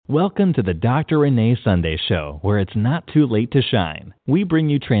Welcome to the Dr. Renee Sunday Show, where it's not too late to shine. We bring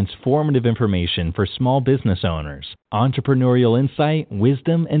you transformative information for small business owners, entrepreneurial insight,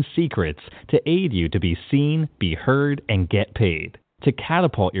 wisdom, and secrets to aid you to be seen, be heard, and get paid, to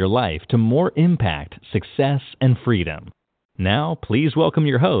catapult your life to more impact, success, and freedom. Now, please welcome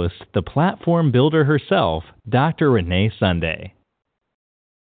your host, the platform builder herself, Dr. Renee Sunday.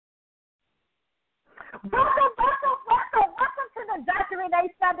 Welcome to the Dr. Renee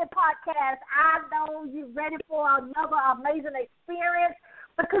Sunday podcast. I know you're ready for another amazing experience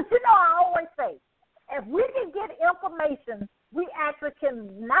because, I always say, if we can get information, we actually can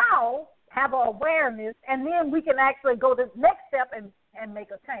now have an awareness, and then we can actually go to the next step and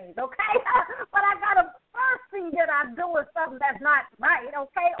make a change, okay? But I got to first see that I'm doing something that's not right,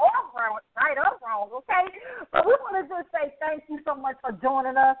 okay, or wrong, right or wrong, okay? But we want to just say thank you so much for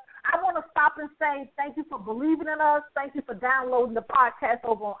joining us. I want to stop and say thank you for believing in us. Thank you for downloading the podcast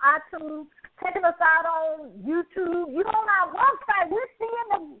over on iTunes, checking us out on YouTube. You on our website. We're seeing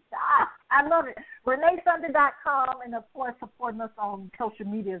them. I love it. ReneeSunday.com, and, of course, supporting us on social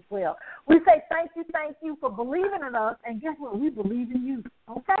media as well. We say thank you for believing in us, and guess what? We believe in you,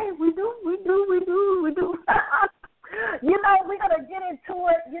 okay? We do. We're going to get into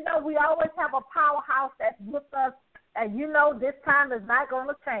it. We always have a powerhouse that's with us, and this time is not going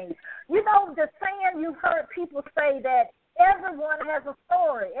to change. The saying you've heard people say that everyone has a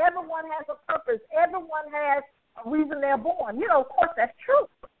story, everyone has a purpose, everyone has a reason they're born. Of course, that's true.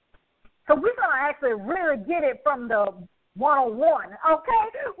 So we're going to actually really get it from the one-on-one, okay?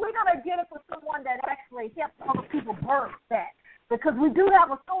 We're going to get it from someone that actually helps other people birth that, because we do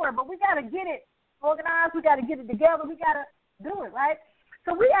have a story, but we got to get it organized. We got to get it together. We got to do it, right?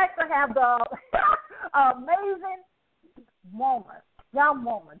 So we actually have the amazing young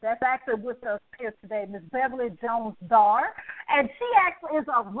woman that's actually with us here today, Miss Beverly Jones-Durr, and she actually is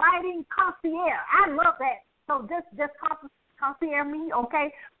a writing concierge. I love that. So just concierge me,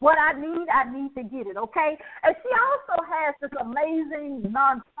 okay? What I need to get it, okay? And she also has this amazing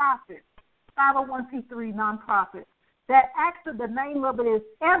nonprofit, 501c3 nonprofit, that actually the name of it is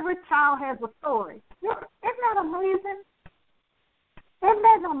Every Child Has a Story. Isn't that amazing? Isn't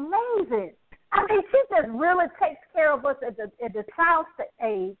that amazing? I mean, she just really takes care of us at the child's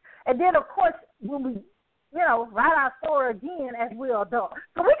age. And then, of course, when we, write our story again as we are adults.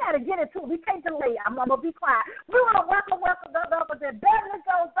 So we got to get into it. We can't delay. I'm going to be quiet. We want to welcome the Beverly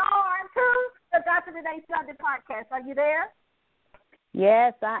Jones-Durr to the Dr. Renee Sunday podcast. Are you there?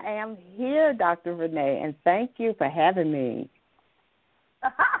 Yes, I am here, Dr. Renee, and thank you for having me.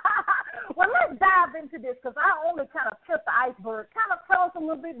 Well, let's dive into this because I only kind of tipped the iceberg. Kind of tell us a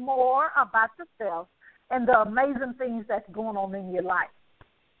little bit more about yourself and the amazing things that's going on in your life.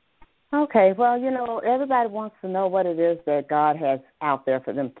 Okay, well, everybody wants to know what it is that God has out there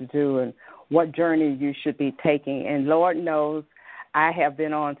for them to do and what journey you should be taking. And Lord knows I have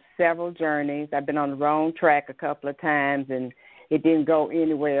been on several journeys. I've been on the wrong track a couple of times, and it didn't go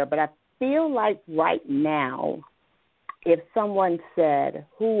anywhere. But I feel like right now, if someone said,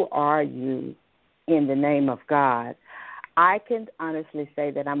 "Who are you in the name of God?" I can honestly say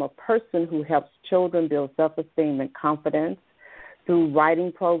that I'm a person who helps children build self-esteem and confidence through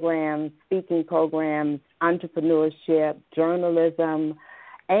writing programs, speaking programs, entrepreneurship, journalism,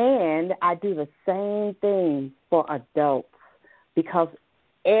 and I do the same thing for adults because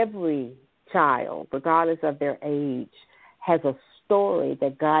every child, regardless of their age, has a story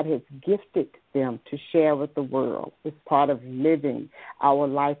that God has gifted them to share with the world. It's part of living our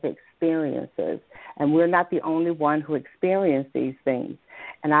life experiences. And we're not the only one who experience these things.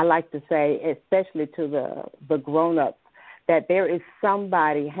 And I like to say, especially to the grown-ups, that there is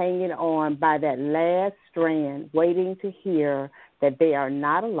somebody hanging on by that last strand, waiting to hear that they are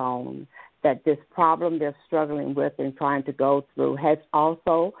not alone, that this problem they're struggling with and trying to go through has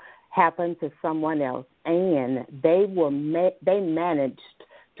also happened to someone else, and they managed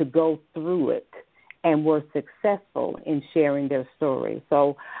to go through it and were successful in sharing their story.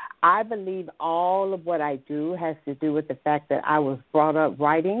 So I believe all of what I do has to do with the fact that I was brought up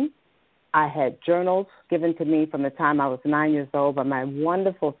writing. I had journals given to me from the time I was 9 years old by my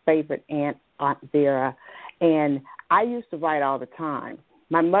wonderful favorite Aunt Vera, and I used to write all the time.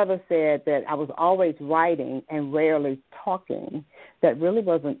 My mother said that I was always writing and rarely talking. That really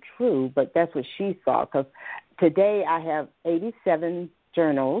wasn't true, but that's what she saw, because today I have 87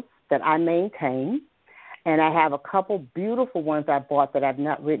 journals that I maintain, and I have a couple beautiful ones I bought that I've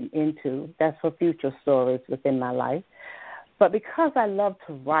not written into. That's for future stories within my life. But because I love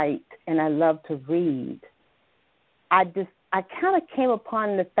to write and I love to read, I kind of came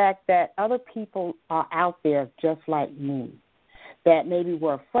upon the fact that other people are out there just like me. that maybe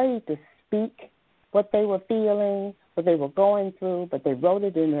were afraid to speak what they were feeling, what they were going through, but they wrote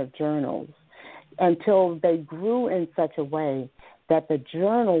it in their journals until they grew in such a way that the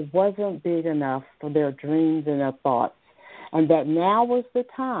journal wasn't big enough for their dreams and their thoughts, and that now was the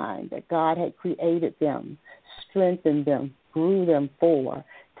time that God had created them, strengthened them, grew them for,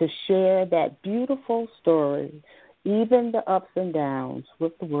 to share that beautiful story, even the ups and downs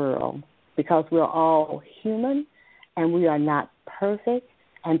with the world, because we're all human and we are not perfect.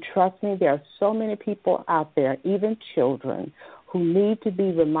 And trust me, there are so many people out there, even children, who need to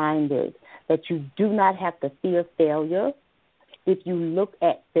be reminded that you do not have to fear failure if you look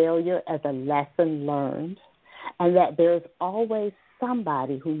at failure as a lesson learned, and that there's always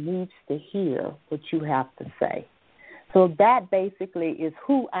somebody who needs to hear what you have to say. So that basically is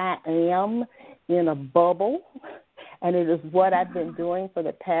who I am in a bubble, and it is what I've been doing for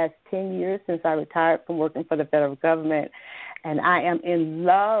the past 10 years since I retired from working for the federal government, and I am in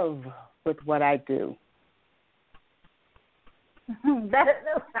love with what I do.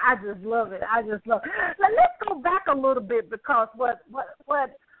 I just love it. I just love it. Now, let's go back a little bit, because what we're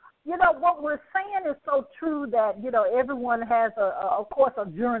saying is so true, that everyone has of course a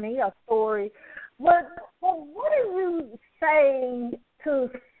journey, a story. What do you say to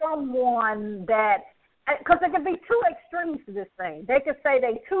someone that, because there can be two extremes to this thing. They could say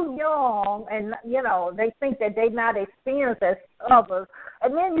they're too young and, they think that they're not experienced as others.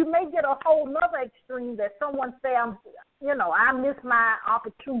 And then you may get a whole nother extreme that someone say, I missed my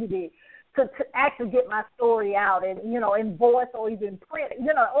opportunity to actually get my story out and, in voice or even print,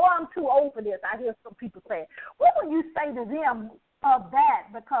 I'm too old for this. I hear some people say. What would you say to them of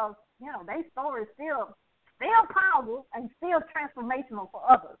that? Because, their story is still powerful and still transformational for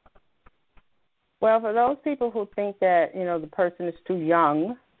others. Well, for those people who think that, the person is too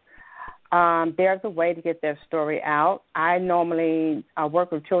young, there's a way to get their story out. I normally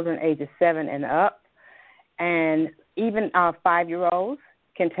work with children ages 7 and up, and even 5-year-olds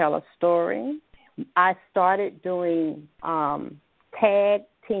can tell a story. I started doing tag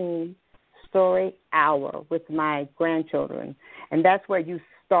team story hour with my grandchildren, and that's where you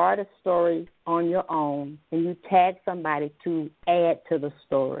start a story on your own, and you tag somebody to add to the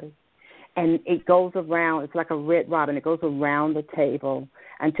story. And it goes around, it's like a red robin, it goes around the table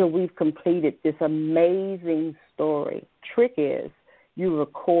until we've completed this amazing story. Trick is, you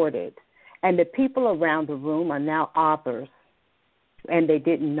record it, and the people around the room are now authors, and they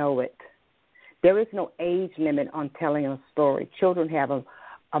didn't know it. There is no age limit on telling a story. Children have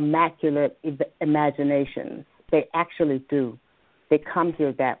immaculate imaginations. They actually do. They come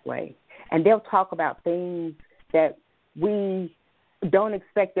here that way. And they'll talk about things that we don't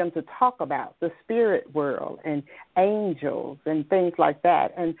expect them to talk about, the spirit world and angels and things like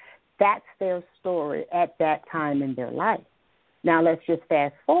that. And that's their story at that time in their life. Now let's just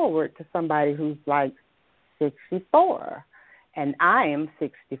fast forward to somebody who's like 64, and I am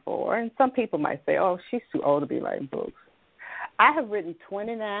 64, and some people might say, oh, she's too old to be writing books. I have written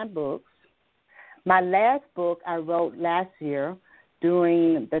 29 books. My last book I wrote last year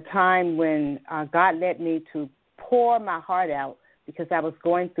during the time when God led me to pour my heart out because I was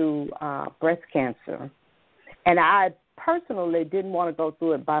going through breast cancer. And I personally didn't want to go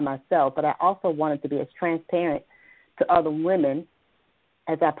through it by myself, but I also wanted to be as transparent to other women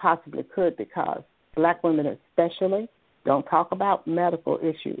as I possibly could, because black women especially don't talk about medical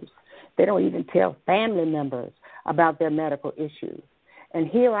issues. They don't even tell family members about their medical issues. And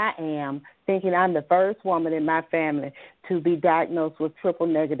here I am thinking I'm the first woman in my family to be diagnosed with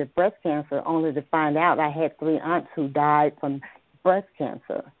triple-negative breast cancer, only to find out I had 3 aunts who died from breast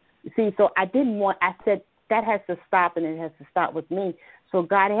cancer. You see, so I said that has to stop, and it has to stop with me. So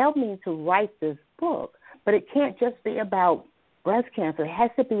God helped me to write this book. But it can't just be about breast cancer. It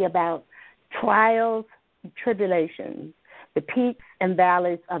has to be about trials, tribulations, the peaks and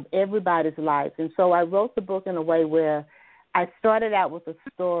valleys of everybody's life. And so I wrote the book in a way where I started out with a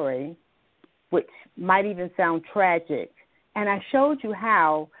story, which might even sound tragic, and I showed you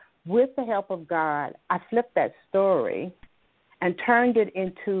how, with the help of God, I flipped that story and turned it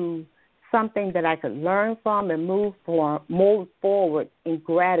into something that I could learn from and move forward in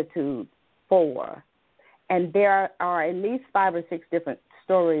gratitude for. And there are at least 5 or 6 different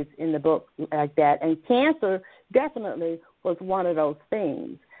stories in the book like that. And cancer definitely was one of those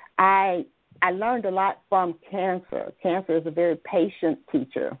things. I learned a lot from cancer. Cancer is a very patient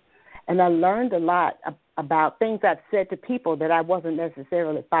teacher. And I learned a lot about things I've said to people that I wasn't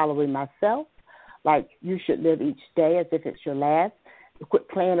necessarily following myself, like you should live each day as if it's your last. Quit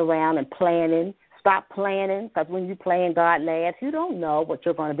playing around and planning. Stop planning, because when you plan God last, you don't know what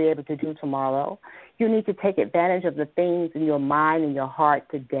you're going to be able to do tomorrow. You need to take advantage of the things in your mind and your heart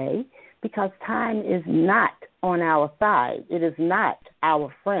today, because time is not on our side. It is not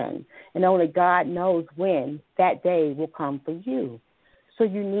our friend, and only God knows when that day will come for you. So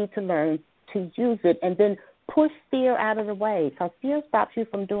you need to learn to use it, and then push fear out of the way, because fear stops you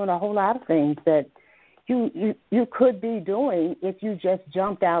from doing a whole lot of things that you could be doing if you just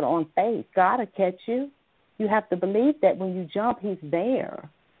jumped out on faith. God will catch you. You have to believe that when you jump, he's there.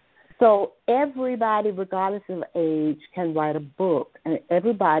 So everybody, regardless of age, can write a book, and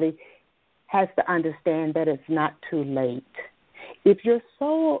everybody has to understand that it's not too late. If you're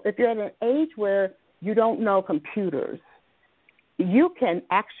at an age where you don't know computers, you can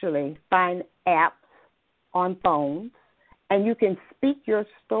actually find apps on phones, and you can speak your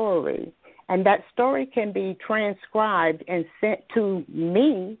story, and that story can be transcribed and sent to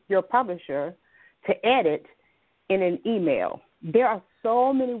me, your publisher, to edit in an email. There are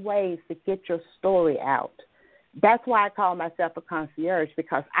so many ways to get your story out. That's why I call myself a concierge,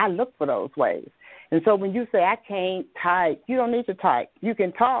 because I look for those ways. And so when you say, I can't type, you don't need to type. You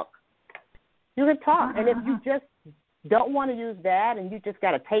can talk. You can talk. And if you just don't want to use that and you just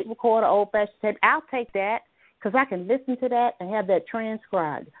got a tape recorder, old-fashioned tape, I'll take that, because I can listen to that and have that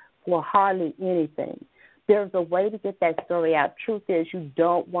transcribed for hardly anything. There's a way to get that story out. Truth is, you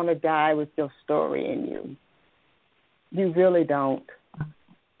don't want to die with your story in you. You really don't.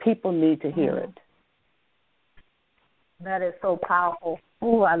 People need to hear it. That is so powerful.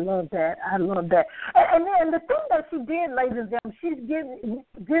 Oh, I love that. I love that. And then the thing that she did, ladies and gentlemen,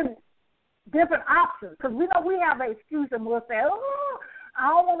 she's given different options. Because we know we have an excuse and we'll say, oh, I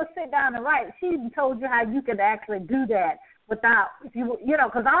don't want to sit down and write. She even told you how you could actually do that without,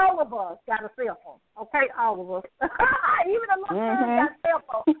 because all of us got a cell phone, okay? All of us. Even a little girl got a cell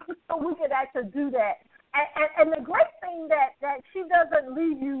phone. So we could actually do that. And the great thing that she doesn't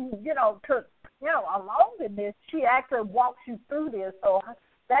leave you, alone in this. She actually walks you through this. So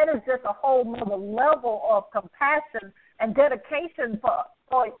that is just a whole nother level of compassion and dedication for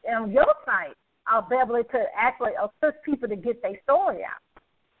on your side, Beverly, to actually assist people to get their story out.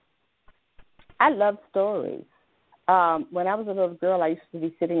 I love stories. When I was a little girl, I used to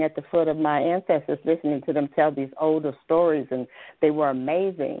be sitting at the foot of my ancestors listening to them tell these older stories, and they were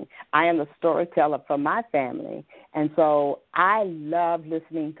amazing. I am a storyteller for my family, and so I love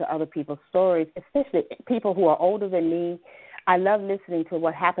listening to other people's stories, especially people who are older than me. I love listening to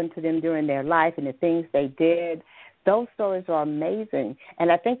what happened to them during their life and the things they did. Those stories are amazing, and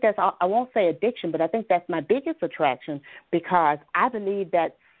I think I won't say addiction, but I think that's my biggest attraction, because I believe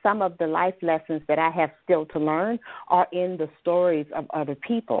that some of the life lessons that I have still to learn are in the stories of other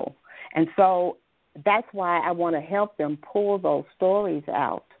people. And so that's why I want to help them pull those stories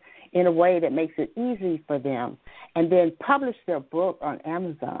out in a way that makes it easy for them, and then publish their book on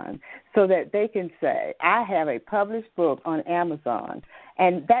Amazon so that they can say, I have a published book on Amazon.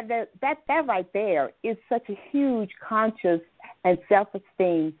 And that right there is such a huge conscious and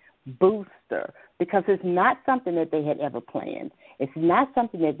self-esteem booster, because it's not something that they had ever planned. It's not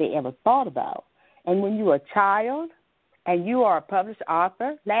something that they ever thought about. And when you're a child and you are a published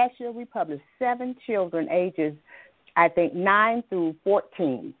author, last year we published 7 children ages, I think, 9 through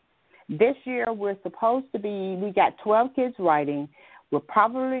 14. This year we got 12 kids writing. We're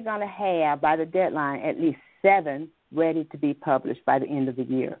probably going to have, by the deadline, at least 7 ready to be published by the end of the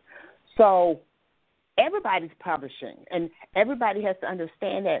year. So everybody's publishing, and everybody has to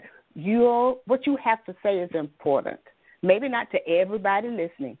understand that what you have to say is important. Maybe not to everybody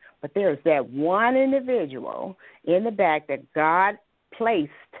listening, but there's that one individual in the back that God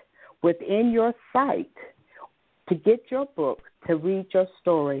placed within your sight to get your book, to read your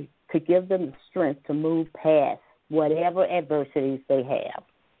story, to give them the strength to move past whatever adversities they have.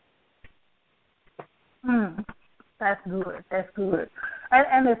 That's good. That's good.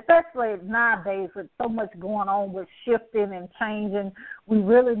 And especially nowadays with so much going on with shifting and changing, we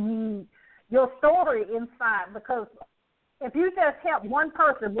really need your story inside, because if you just help one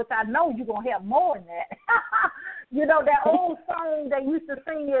person, which I know you're going to help more than that, that old song they used to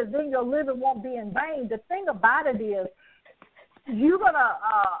sing is, then your living won't be in vain. The thing about it is you're going to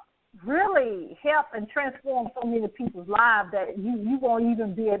really help and transform so many people's lives that you won't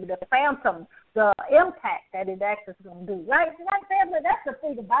even be able to fathom the impact that it actually is going to do. Right, family? That's the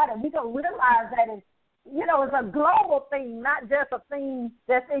thing about it. We're going to realize that it's a global thing, not just a thing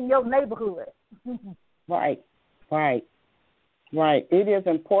that's in your neighborhood. Right. It is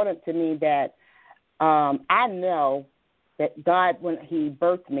important to me that I know that God, when he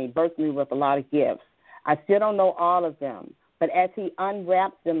birthed me with a lot of gifts. I still don't know all of them, But as he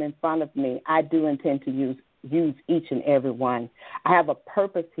unwraps them in front of me, I do intend to use each and every one. I have a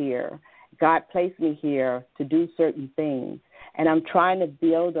purpose here. God placed me here to do certain things, and I'm trying to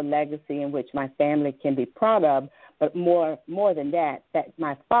build a legacy in which my family can be proud of, but more than that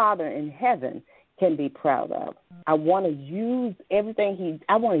my Father in heaven can be proud of. I want to use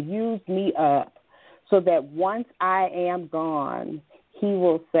I want to use me up so that once I am gone, he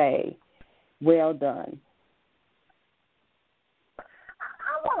will say, well done.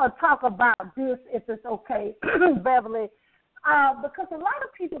 I want to talk about this, if it's okay, Beverly, because a lot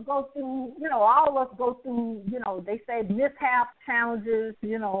of people go through, all of us go through, they say mishaps, challenges,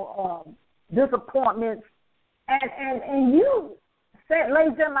 disappointments. And you said, ladies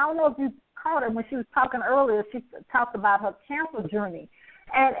and gentlemen, I don't know if you caught it when she was talking earlier. She talked about her cancer journey.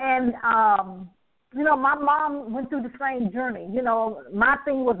 And my mom went through the same journey. My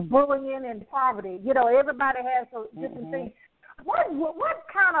thing was bullying and poverty. Everybody has different things. What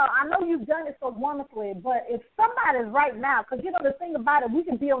kind of, I know you've done it so wonderfully, but if somebody's right now, because, the thing about it, we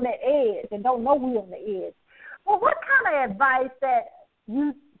can be on that edge and don't know we're on the edge. Well, what kind of advice that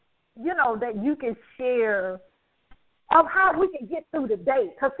that you can share of how we can get through the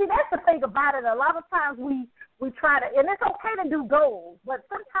day? Because, see, that's the thing about it. A lot of times we try to, and it's okay to do goals, but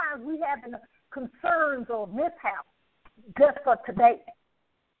sometimes we have concerns or mishaps just for today.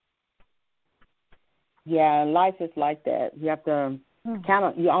 Yeah, life is like that. You have to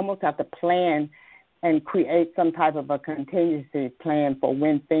you almost have to plan and create some type of a contingency plan for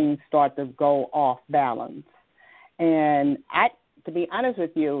when things start to go off balance. And to be honest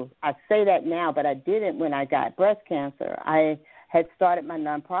with you, I say that now, but I didn't when I got breast cancer. I had started my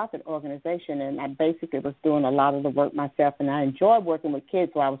nonprofit organization, and I basically was doing a lot of the work myself, and I enjoyed working with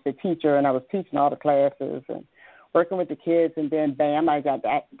kids. So I was the teacher, and I was teaching all the classes and working with the kids, and then, bam, I got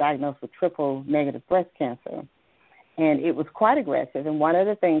diagnosed with triple-negative breast cancer. And it was quite aggressive. And one of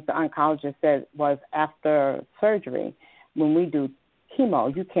the things the oncologist said was after surgery, when we do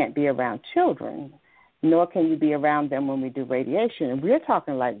chemo, you can't be around children, nor can you be around them when we do radiation. And we're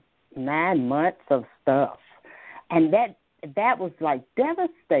talking like 9 months of stuff. And that was like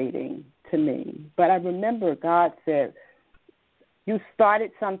devastating to me. But I remember God said, you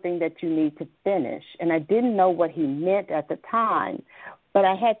started something that you need to finish. And I didn't know what he meant at the time. But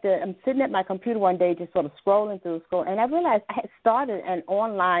I'm sitting at my computer one day just sort of scrolling through school, and I realized I had started an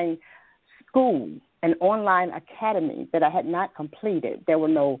online school, an online academy that I had not completed. There were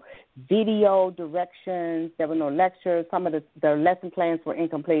no video directions. There were no lectures. Some of the lesson plans were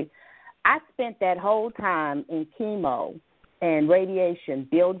incomplete. I spent that whole time in chemo and radiation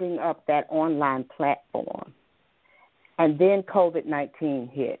building up that online platform. And then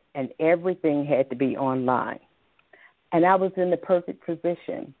COVID-19 hit, and everything had to be online. And I was in the perfect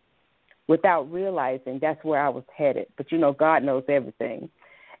position without realizing that's where I was headed. But, God knows everything.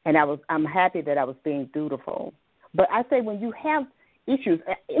 And I'm happy that I was being dutiful. But I say when you have issues,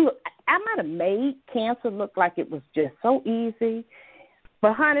 I might have made cancer look like it was just so easy.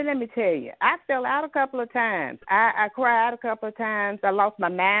 But, honey, let me tell you, I fell out a couple of times. I cried a couple of times. I lost my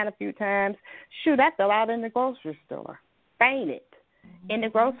mind a few times. Shoot, I fell out in the grocery store, fainted in the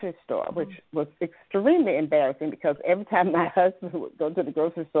grocery store, which was extremely embarrassing because every time my husband would go to the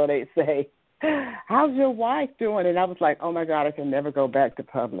grocery store, they'd say, how's your wife doing? And I was like, oh, my God, I can never go back to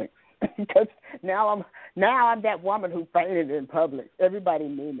Publix because now I'm that woman who fainted in Publix. Everybody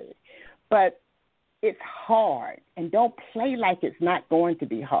knew me. But it's hard, and don't play like it's not going to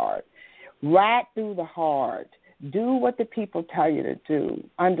be hard. Ride through the hard. Do what the people tell you to do,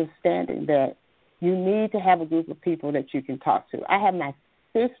 understanding that you need to have a group of people that you can talk to. I have my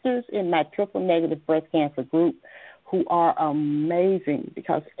sisters in my triple-negative breast cancer group who are amazing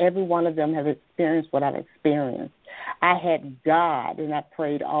because every one of them have experienced what I've experienced. I had God, and I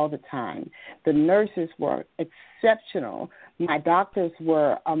prayed all the time. The nurses were exceptional. My doctors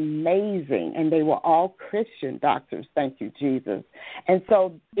were amazing, and they were all Christian doctors, thank you, Jesus. And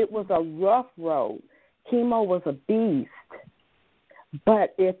so it was a rough road. Chemo was a beast.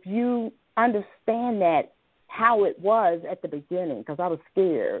 But if you understand that, how it was at the beginning, because I was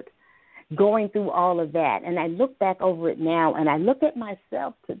scared, going through all of that. And I look back over it now, and I look at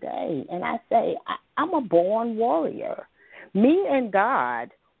myself today, and I say, I'm a born warrior. Me and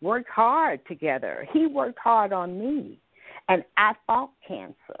God worked hard together. He worked hard on me, and I fought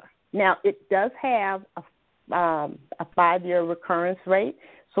cancer. Now, it does have a 5-year recurrence rate,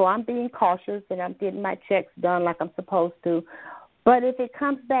 so I'm being cautious, and I'm getting my checks done like I'm supposed to. But if it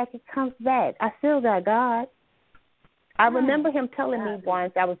comes back, it comes back. I still got God. I remember him telling me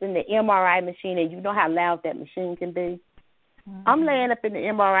once, I was in the MRI machine, and you know how loud that machine can be. I'm laying up in the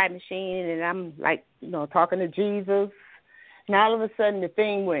MRI machine, and I'm like, talking to Jesus, And all of a sudden the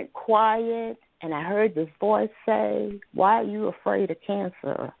thing went quiet, and I heard this voice say, "Why are you afraid of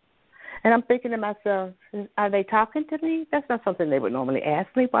cancer?" And I'm thinking to myself, are they talking to me? That's not something they would normally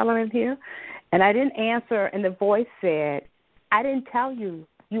ask me while I'm in here. And I didn't answer, and the voice said, "I didn't tell you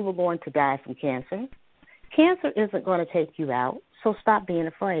you were going to die from cancer. Cancer isn't going to take you out, so stop being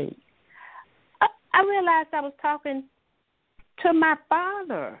afraid." I realized I was talking to my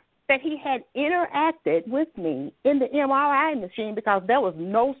father, that he had interacted with me in the MRI machine because there was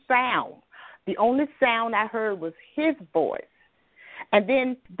no sound. The only sound I heard was his voice. And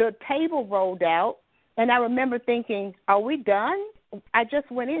then the table rolled out, and I remember thinking, are we done? I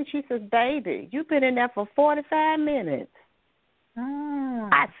just went in. She says, "Baby, you've been in there for 45 minutes.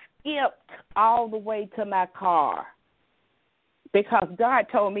 I skipped all the way to my car because God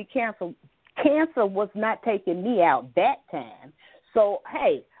told me cancer was not taking me out that time. So,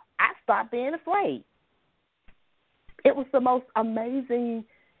 hey, I stopped being afraid. It was the most amazing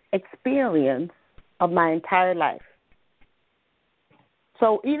experience of my entire life.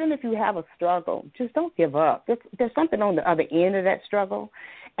 So even if you have a struggle, just don't give up. There's something on the other end of that struggle.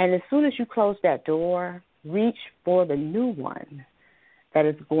 And as soon as you close that door, reach for the new one that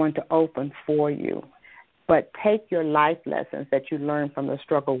is going to open for you. But take your life lessons that you learned from the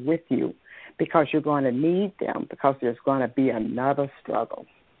struggle with you, because you're going to need them, because there's going to be another struggle.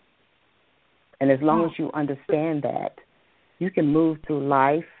 And as long as you understand that, you can move through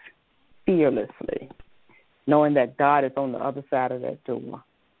life fearlessly, knowing that God is on the other side of that door.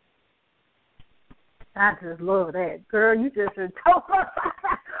 I just love that. Girl, you just told us.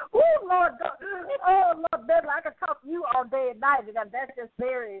 Oh, Lord, Beverly, I could talk to you all day and night. That's just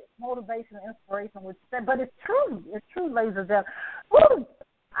very motivational, inspirational. But it's true. It's true, ladies and gentlemen.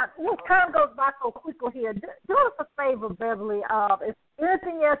 Ooh, time goes by so quickly here. Do us a favor, Beverly. If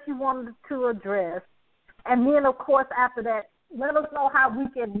anything else you wanted to address, and then, of course, after that, let us know how we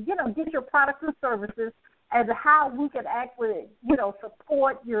can, get your products and services, and how we can actually,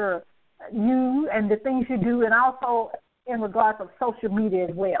 support you and the things you do, and also in regards of social media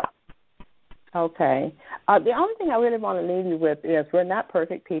as well. Okay. The only thing I really want to leave you with is we're not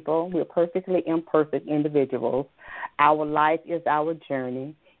perfect people. We're perfectly imperfect individuals. Our life is our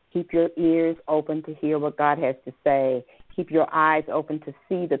journey. Keep your ears open to hear what God has to say. Keep your eyes open to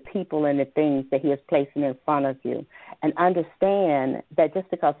see the people and the things that he is placing in front of you. And understand that just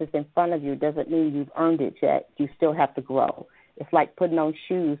because it's in front of you doesn't mean you've earned it yet. You still have to grow. It's like putting on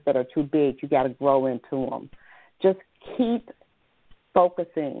shoes that are too big. You got to grow into them. Just keep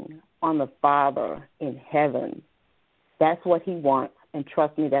focusing on the Father in heaven. That's what he wants. And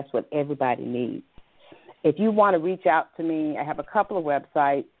trust me, that's what everybody needs. If you want to reach out to me, I have a couple of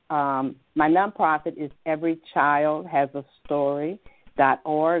websites. My nonprofit is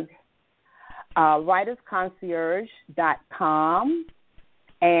everychildhasastory.org, writersconcierge.com.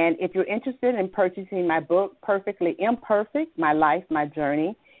 And if you're interested in purchasing my book, Perfectly Imperfect, My Life, My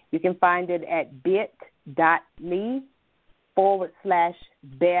Journey, you can find it at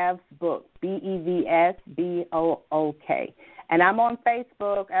bit.ly/BevsBook, BEVSBOOK. And I'm on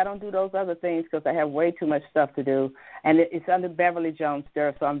Facebook. I don't do those other things because I have way too much stuff to do. And it's under Beverly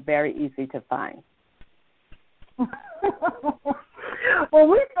Jones-Durr, so I'm very easy to find. Well,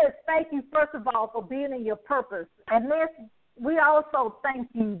 we just thank you, first of all, for being in your purpose. And we also thank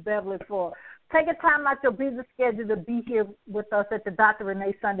you, Beverly, for taking time out your busy schedule to be here with us at the Dr.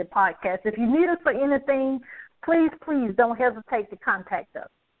 Renee Sunday podcast. If you need us for anything, please don't hesitate to contact us.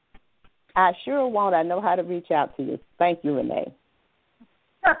 I sure won't. I know how to reach out to you. Thank you, Renee.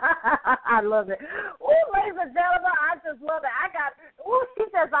 I love it. Oh, ladies and gentlemen, I just love it. She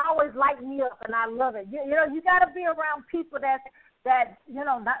just always light me up, and I love it. You got to be around people that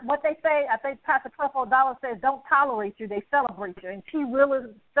not what they say. I think Pastor Creflo Dollar says, "Don't tolerate you, they celebrate you," and she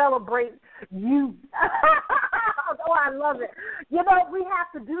really celebrates you. Oh, I love it. We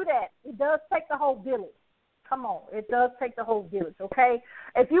have to do that. It does take the whole village. Come on, it does take the whole village, okay?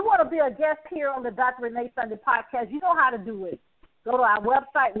 If you want to be a guest here on the Dr. Renee Sunday podcast, you know how to do it. Go to our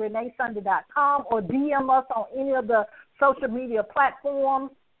website, reneesunday.com, or DM us on any of the social media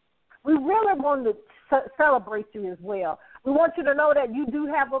platforms. We really want to celebrate you as well. We want you to know that you do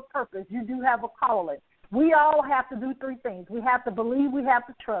have a purpose. You do have a calling. We all have to do three things. We have to believe, we have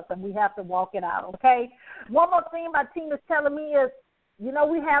to trust, and we have to walk it out, okay? One more thing my team is telling me is,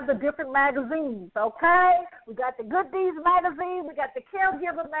 we have the different magazines, okay? We got the Good Deeds magazine, we got the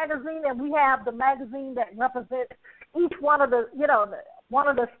Caregiver magazine, and we have the magazine that represents each one of the, one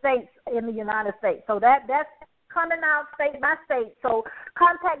of the states in the United States. So that's coming out state by state. So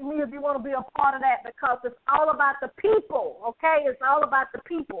contact me if you want to be a part of that, because it's all about the people, okay? It's all about the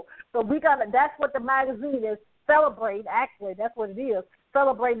people. So that's what the magazine is, celebrate. Actually, that's what it is,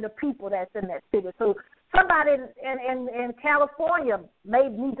 celebrating the people that's in that city. So somebody in California may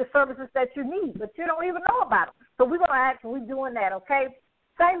need the services that you need, but you don't even know about them. So we're going to actually doing that, okay?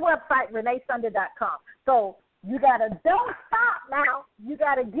 Same website, ReneeSunday.com. So you got to don't stop now. You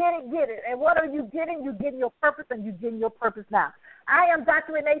got to get it. And what are you getting? You're getting your purpose, and you're getting your purpose now. I am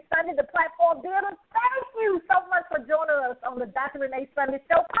Dr. Renee Sunday, the platform builder. Thank you so much for joining us on the Dr. Renee Sunday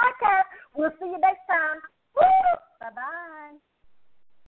Show podcast. We'll see you next time. Woo! Bye-bye.